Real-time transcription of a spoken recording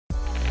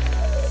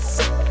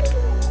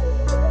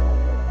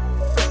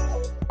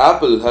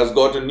Apple has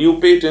got a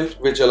new patent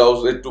which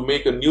allows it to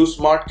make a new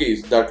smart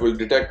case that will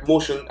detect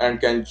motion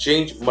and can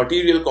change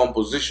material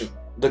composition.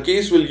 The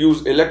case will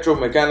use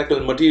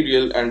electromechanical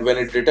material, and when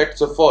it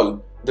detects a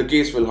fall, the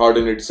case will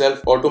harden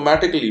itself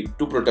automatically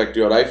to protect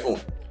your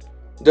iPhone.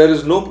 There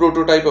is no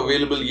prototype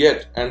available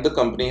yet, and the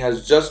company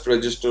has just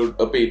registered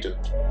a patent.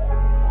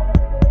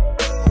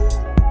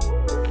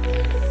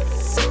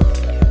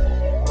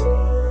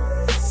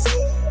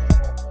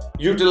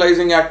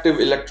 Utilizing active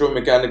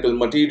electromechanical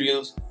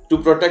materials to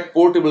protect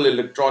portable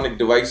electronic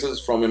devices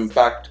from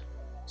impact,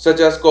 such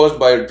as caused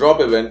by a drop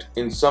event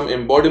in some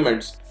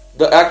embodiments,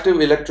 the active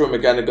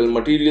electromechanical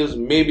materials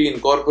may be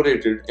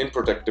incorporated in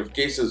protective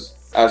cases,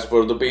 as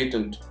per the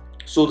patent.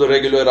 So the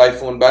regular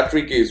iPhone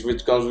battery case,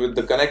 which comes with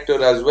the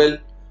connector as well,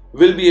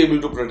 will be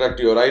able to protect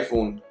your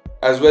iPhone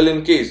as well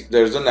in case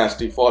there's a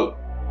nasty fall.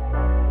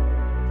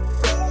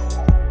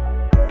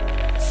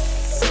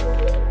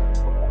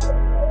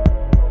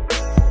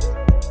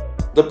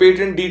 The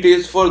patent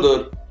details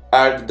further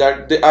add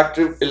that the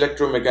active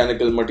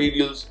electromechanical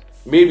materials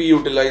may be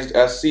utilized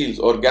as seals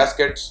or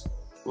gaskets,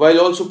 while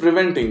also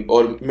preventing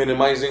or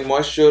minimizing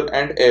moisture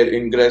and air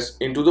ingress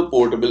into the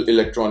portable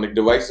electronic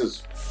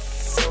devices.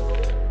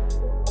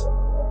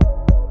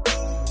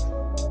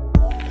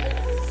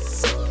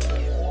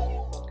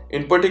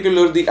 In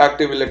particular, the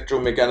active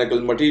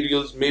electromechanical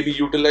materials may be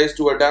utilized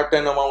to adapt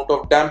an amount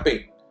of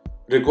damping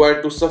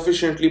required to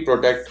sufficiently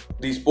protect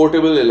these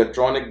portable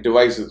electronic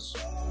devices.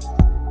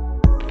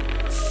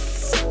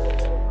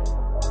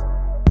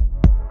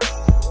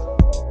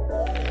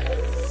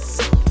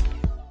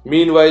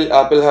 Meanwhile,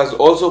 Apple has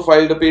also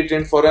filed a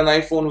patent for an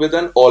iPhone with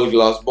an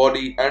all-glass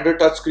body and a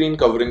touchscreen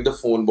covering the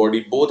phone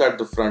body both at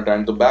the front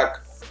and the back.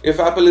 If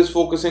Apple is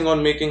focusing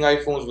on making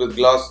iPhones with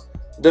glass,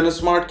 then a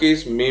smart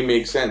case may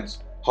make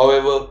sense.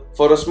 However,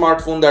 for a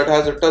smartphone that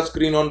has a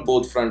touchscreen on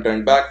both front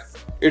and back,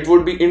 it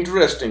would be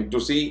interesting to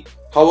see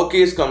how a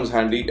case comes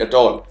handy at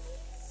all.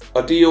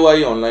 A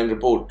TOI Online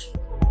report.